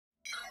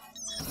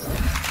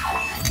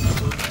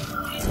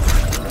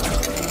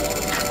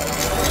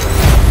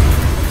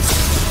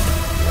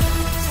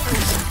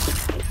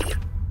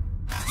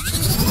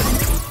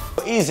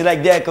easy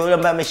like that. Kwa yule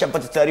ambaye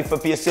ameshapata taarifa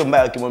pia sio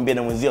mbaya akimwambia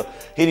na mwenzio.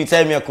 Hii ni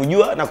time ya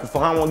kujua na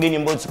kufahamu wageni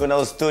ambao tuko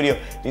nao studio.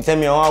 Ni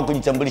time ya wao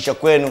kujitambulisha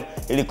kwenu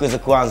ili kuweza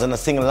kuanza na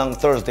sing along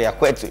Thursday ya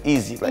kwetu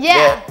easy like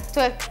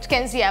that.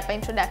 Tukianzia hapa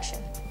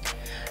introduction.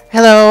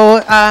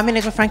 Hello, mimi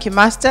naitwa Frankie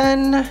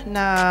Maston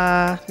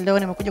na leo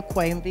nimekuja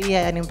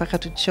kuwaimbia yani mpaka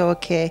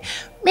tuchoke.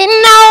 Mimi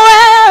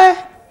nawe.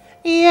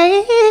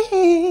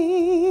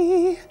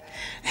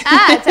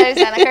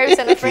 Karibu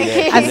sana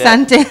Frankie.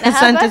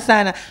 Asante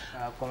sana.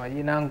 Kwa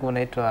majina yangu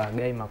naitwa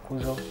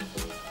Makuzo.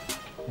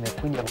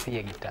 Nimekuja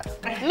kupiga gitaa.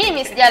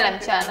 Mimi sijala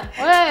mchana.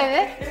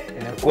 Wewe?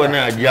 Kwa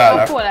na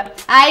jala.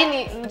 Ai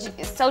ni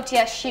sauti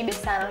ya shibe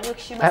sana. Unajua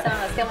kishiba sana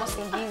unasema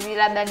usingizi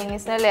labda nini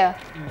sielewa.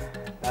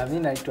 Mimi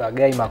naitwa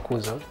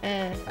Makuzo.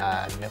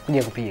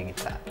 Nimekuja kupiga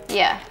gitaa.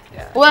 Yeah.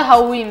 Wewe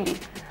hauimbi?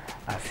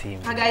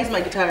 Our guy is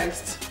my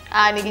guitarist.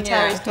 Ni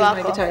guitarist wako.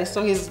 He's my guitarist,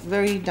 so he's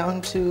very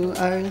down to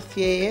earth,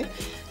 yeah.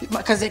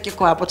 Kazi yake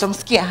kwa hapo,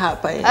 utamsikia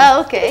hapa.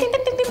 Okay.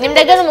 Ni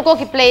muda gani umekuwa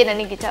ukiplay na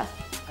gitaa?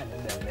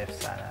 Muda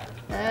mrefu sana.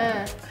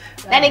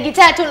 Na ni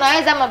gitaa tu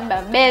unaweza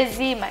ama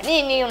bezi,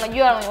 manini,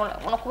 unajua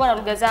unakuwa na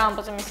lugha zao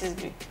ambazo mimi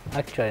sijui.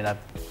 Actually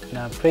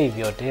na play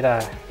vyote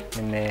ila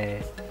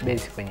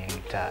base kwenye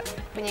gitaa.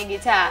 Kwenye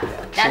gitaa.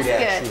 That's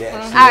good.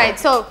 Alright,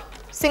 so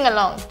sing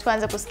along.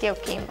 Tuanze kusikia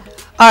ukiimba.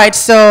 Alright,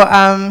 so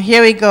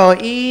here we go.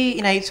 Hii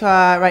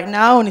inaitwa Right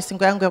Now, ni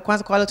single yangu ya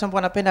kwanza kwa wale ambao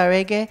wanapenda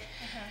reggae.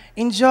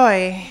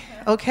 Enjoy.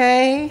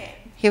 Okay?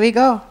 Here we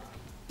go.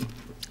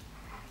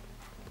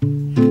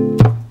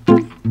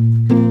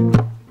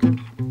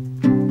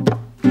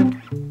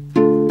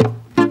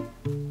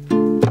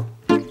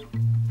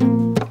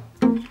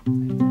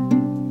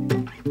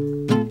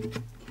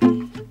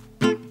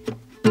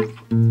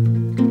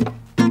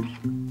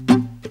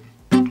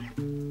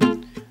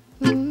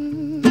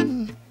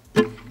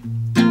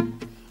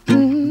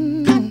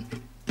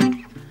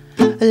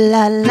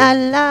 La la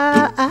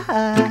la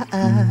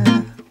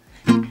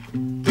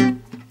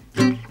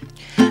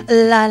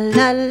la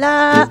la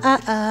la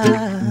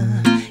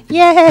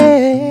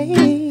yeah.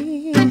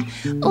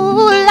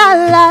 Ooh la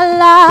la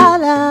la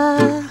la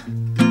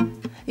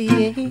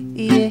yeah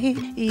yeah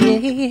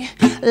yeah.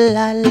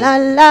 La la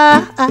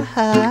la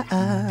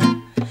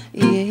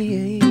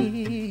yeah.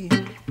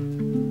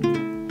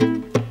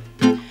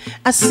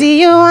 I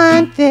see you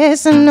want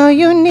this, I know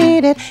you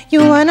need it.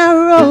 You wanna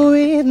roll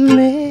with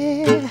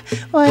me?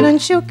 Why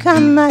don't you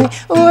come my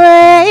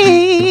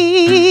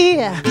way?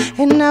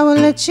 And I will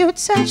let you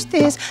touch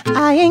this.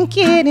 I ain't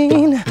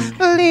kidding,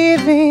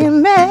 believe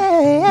in me.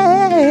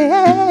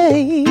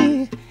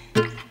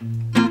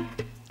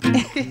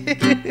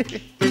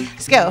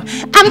 Let's go.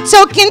 I'm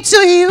talking to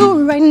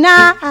you right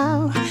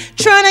now,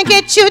 trying to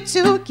get you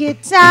to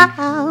get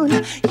down.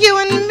 You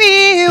and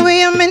me,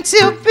 we are meant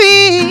to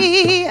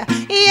be.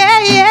 Yeah,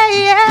 yeah,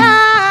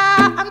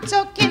 yeah. I'm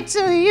talking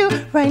to you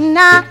right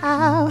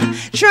now,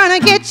 trying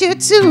to get you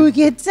to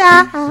get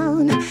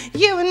down.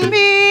 You and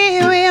me,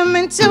 we are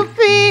meant to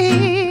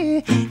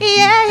be.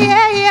 Yeah,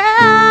 yeah,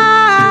 yeah.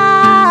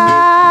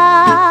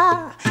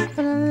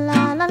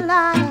 La la la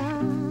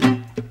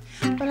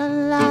la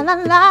la la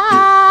la.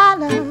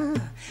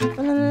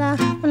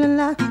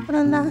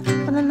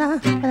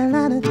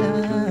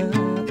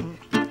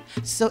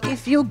 So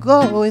if you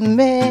go with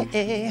me,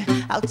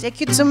 I'll take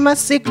you to my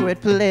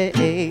secret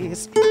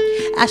place.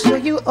 I'll show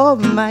you all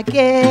my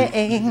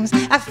games.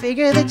 I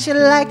figure that you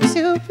like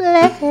to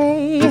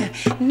play.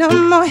 No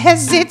more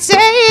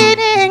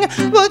hesitating,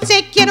 we'll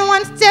take it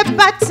one step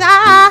at a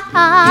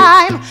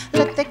time.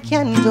 Let the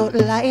candle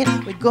light,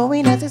 we're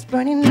going as it's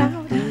burning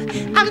out.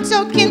 I'm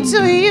talking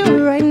to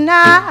you right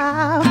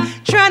now,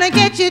 trying to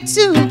get you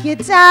to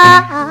get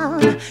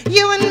down.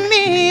 You and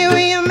me,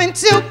 we are meant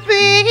to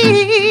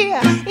be.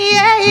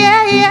 Yeah,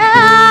 yeah,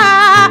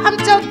 yeah. I'm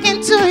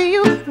talking to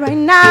you right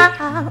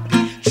now,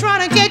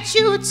 trying to get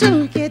you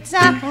to get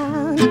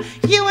down.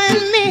 You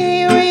and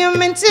me, we are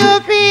meant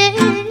to be.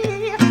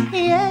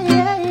 Yeah,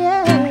 yeah,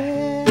 yeah.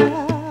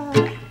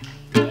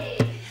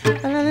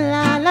 La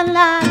la la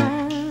la.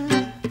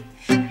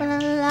 La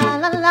la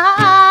la la.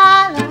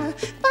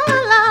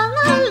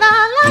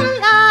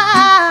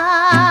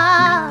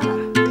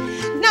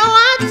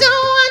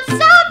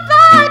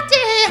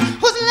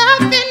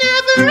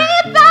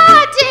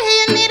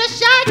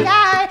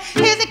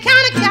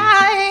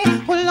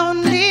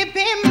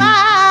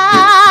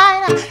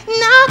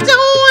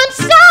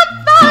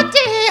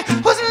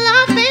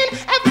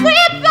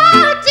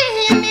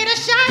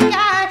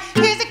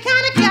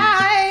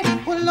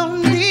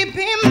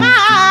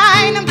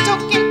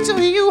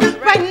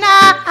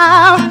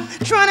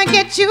 Trying to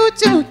get you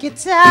to get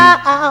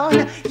down.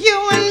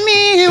 You and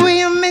me,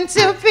 we are meant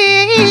to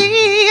be.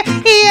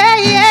 Yeah,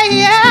 yeah,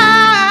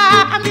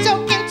 yeah. I'm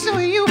talking to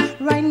you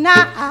right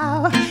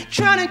now,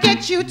 trying to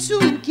get you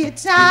to get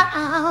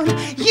down.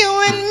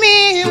 You and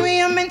me,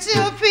 we are meant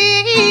to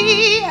be.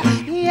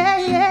 Yeah,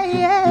 yeah,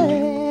 yeah.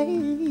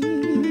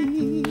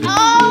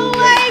 Oh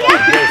my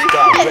God! Great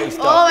stuff, great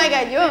stuff. Oh my God!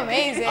 God, you're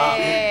amazing.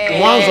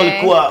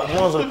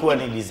 Mwanzo ulikuwa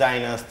ni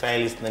designer,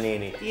 stylist na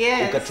nini.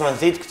 Yes.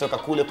 Ukatransit kutoka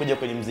kule kuja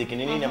kwenye muziki.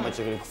 Ni nini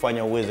ambacho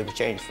kilikufanya uweze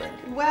kuchange,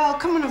 Frankie? Well,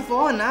 kama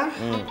unavyoona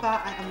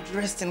hapa I'm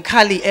dressed in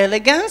Kali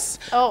elegance.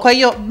 Oh. Kwa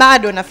hiyo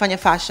bado nafanya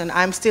fashion.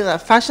 I'm still a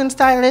fashion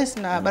stylist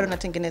na bado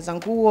natengeneza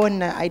nguo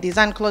na I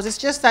design clothes.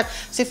 It's just that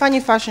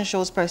sifanyi fashion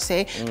shows per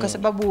se kwa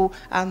sababu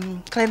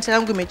clientele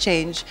yangu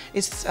imechange.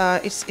 It's a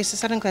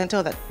certain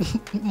clientele that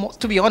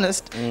to be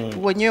honest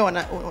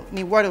wenyewe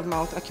ni word of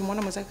mouth.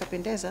 Akimwona mwenzake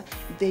kapendeza,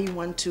 they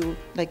want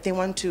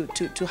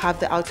to have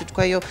the outfit.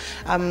 Kwa hiyo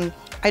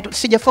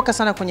sija focus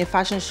sana kwenye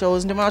fashion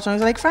shows. Ndio maana watu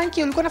wanaanza like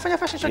Frankie ulikuwa unafanya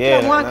fashion show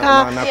kila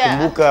mwaka.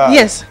 Nakumbuka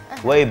Yes.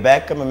 Way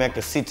back kama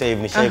miaka 6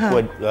 hivi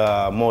nishaikuwa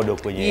model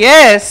kwenye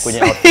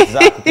outfit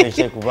zako,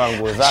 nishaikuwa kuvaa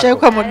nguo zako.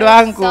 Nishaikuwa model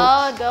wangu.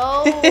 So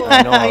dope.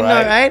 I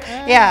know, right?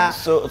 Yeah.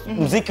 So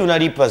muziki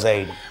unalipa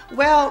zaidi.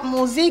 Well,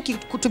 muziki,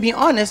 to be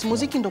honest,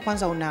 muziki ndo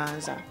kwanza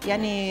unaanza.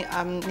 Yani,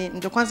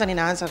 ndo kwanza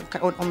ninaanza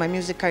on my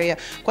music career.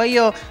 Kwa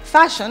hiyo,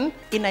 fashion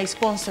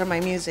sponsor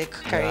my music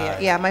career.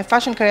 Right. Yeah, my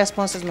fashion career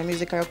sponsors my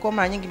music career. Kwa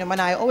mara nyingi ndio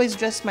maana I always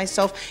dress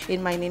myself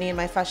in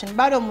my fashion.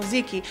 Bado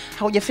muziki,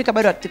 haujafika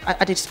bado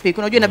at its peak.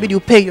 Unajua inabidi you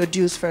pay your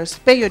dues first.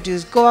 Pay your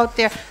dues. Go out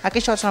there.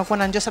 Hakisha watu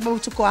wanakuona ndio sababu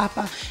tuko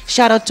hapa.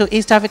 Shout out to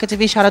East Africa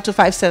TV. Shout out to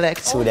 5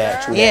 Select. True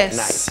that. Yes.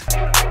 Nice.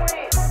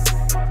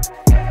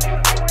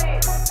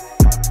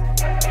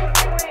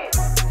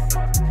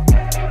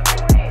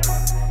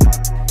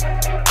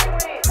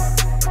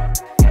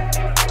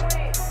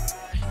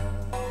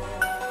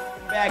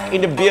 Back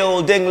in the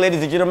building,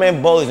 ladies and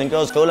gentlemen, boys and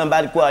girls, kwa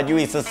mbali kwa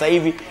ajui sasa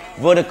hivi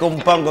Vodacom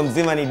mpango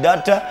mzima ni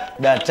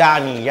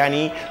datani,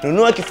 yani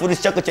nunua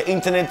kifurushi chako cha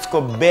internet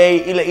kwa bei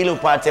ile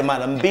upate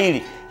mara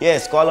 2.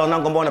 Yes, kwa wale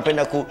wanangu ambao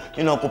wanapenda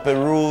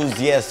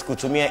kuperuse, yes,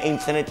 kutumia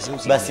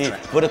internet, basi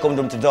Vodacom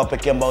ndio mtandao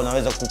pekee ambao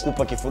unaweza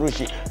kukupa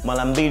kifurushi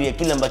mara 2 ya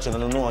kile ambacho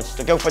unanunua.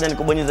 Unachotaka kufanya ni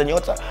kubonyeza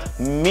nyota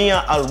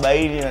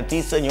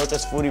 149 nyota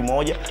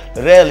 01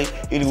 reli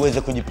ili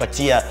uweze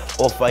kujipatia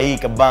ofa hii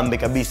kabambe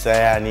kabisa,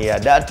 yani ya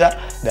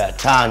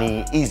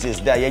datani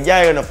easiest da.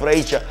 Yajayo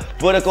nafurahisha.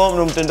 Vodacom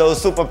ndio mtandao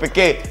super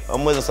pekee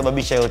ambao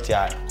kusababisha yote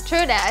haya.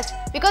 True that.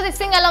 Because it's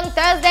Sing Along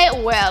Thursday,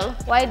 well,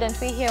 why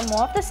don't we hear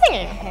more of the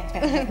singing?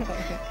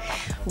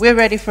 We're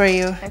ready for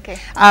you. Okay.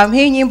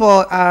 Hii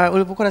nyimbo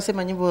ulipokuwa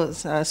unasema nyimbo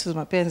sio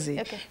mapenzi.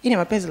 Okay. Hii ni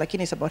mapenzi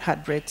lakini it's about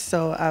heartbreak.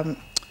 So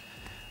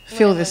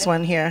feel this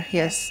one here.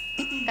 Yes.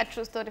 A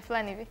true story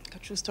fulani hivi. A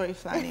true story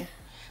fulani.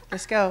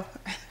 Let's go.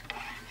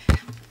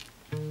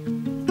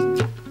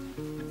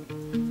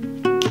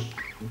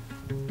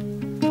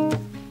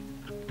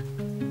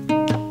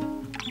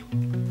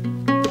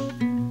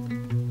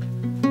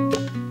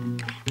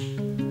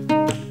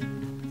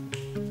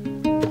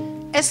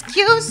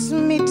 Excuse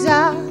me,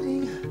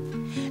 darling,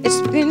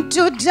 it's been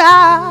too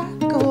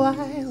dark a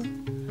while.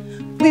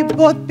 We've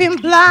both been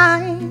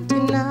blind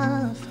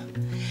enough.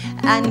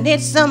 I need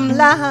some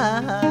light.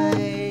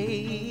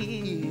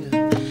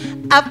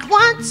 I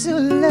want to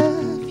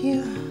love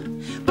you,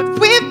 but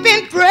we've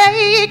been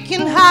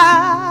breaking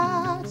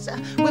hearts.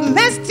 We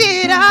messed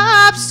it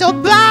up so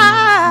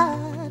bad.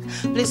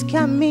 Please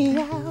cut me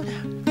out,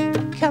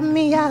 cut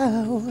me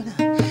out.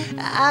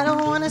 I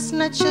don't wanna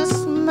snatch your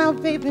smile,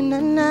 baby,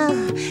 na-na.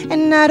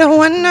 And I don't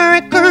wanna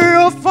wreck a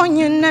roof on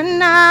you,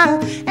 na-na.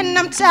 And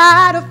I'm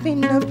tired of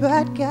being a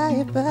bad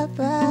guy,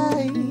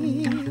 bye-bye.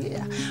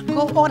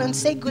 Go on and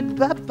say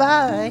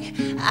goodbye-bye.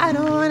 I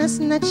don't wanna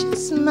snatch your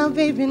smile,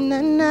 baby,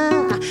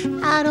 na-na.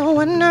 I don't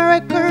wanna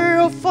wreck a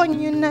roof on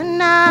you,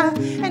 na-na.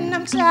 And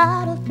I'm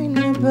tired of being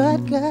a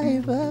bad guy,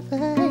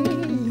 bye-bye.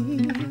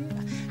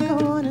 Go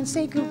on and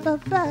say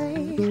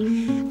goodbye-bye.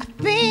 I've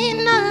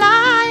been a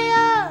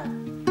liar,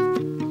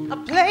 I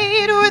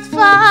played with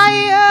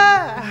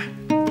fire.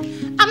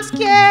 I'm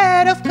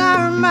scared of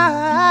karma.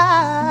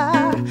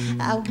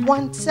 I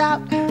want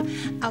out,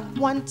 I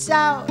want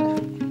out.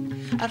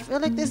 I feel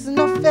like this is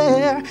no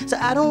fair, so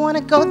I don't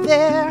wanna go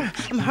there.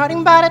 I'm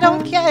hurting but I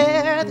don't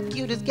care. The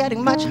cute is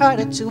getting much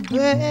harder to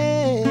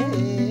bear.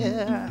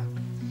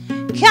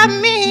 Cut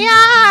me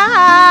out.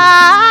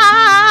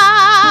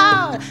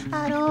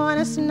 I don't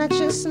wanna snatch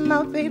your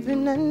smile, baby,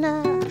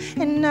 na-na.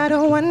 And I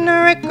don't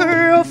wanna wreck a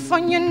roof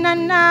on you,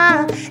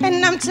 na-na.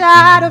 And I'm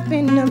tired of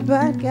being a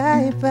bad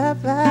guy,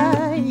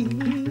 bye-bye.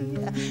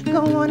 Go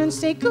on and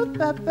say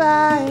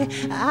goodbye-bye.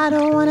 I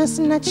don't wanna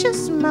snatch your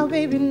smile,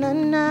 baby,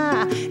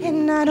 na-na.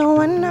 And I don't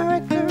wanna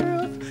wreck a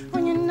roof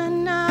on you,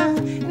 na-na.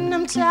 And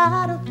I'm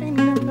tired of being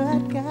a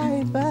bad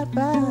guy,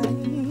 bye-bye.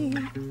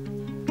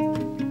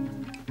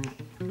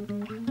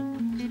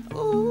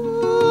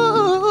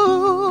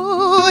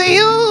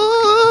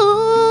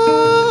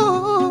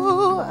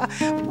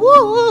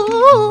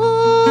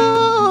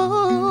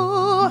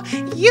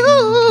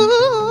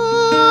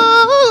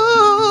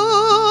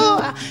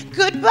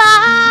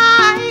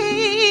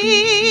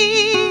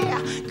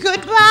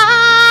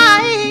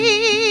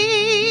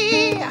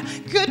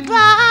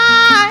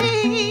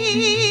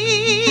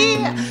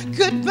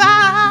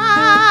 Goodbye.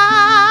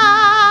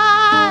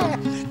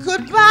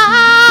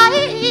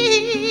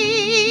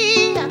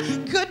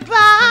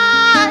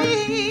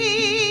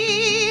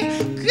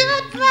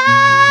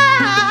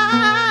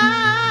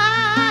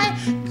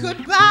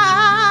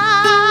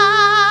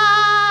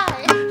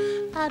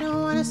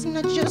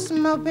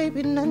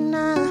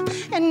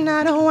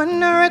 I don't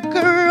wanna wreck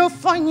a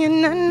roof on you,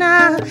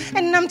 nah.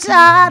 And I'm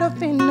tired of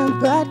being a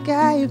bad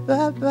guy,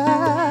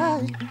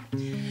 bye-bye.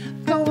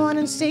 Go on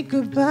and say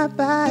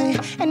goodbye,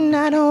 and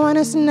I don't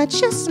wanna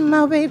snatch just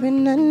my baby,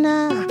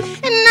 nah.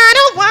 And I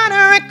don't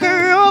wanna wreck a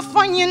roof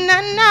on you,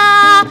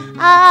 nah.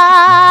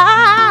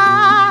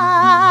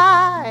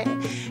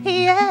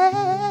 Yeah.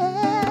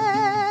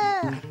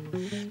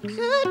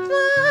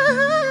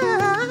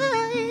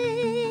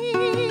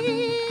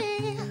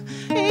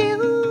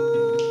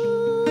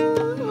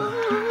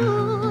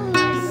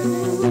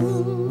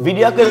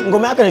 Video yako,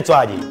 ngoma yako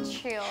inaitwaje?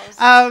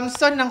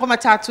 So nina ngoma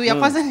tatu. Ya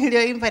kwanza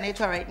niliyoimba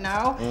inaitwa Right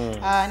Now.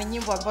 Ni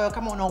nyimbo ambayo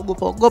kama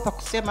unaogopa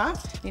kusema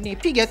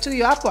ninipiga tu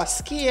hiyo hapo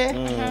asikie.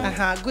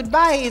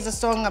 Goodbye is a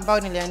song ambayo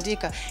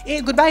niliandika.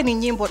 Goodbye ni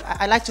nyimbo,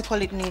 I like to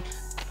call it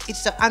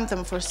it's an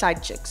anthem for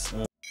side chicks.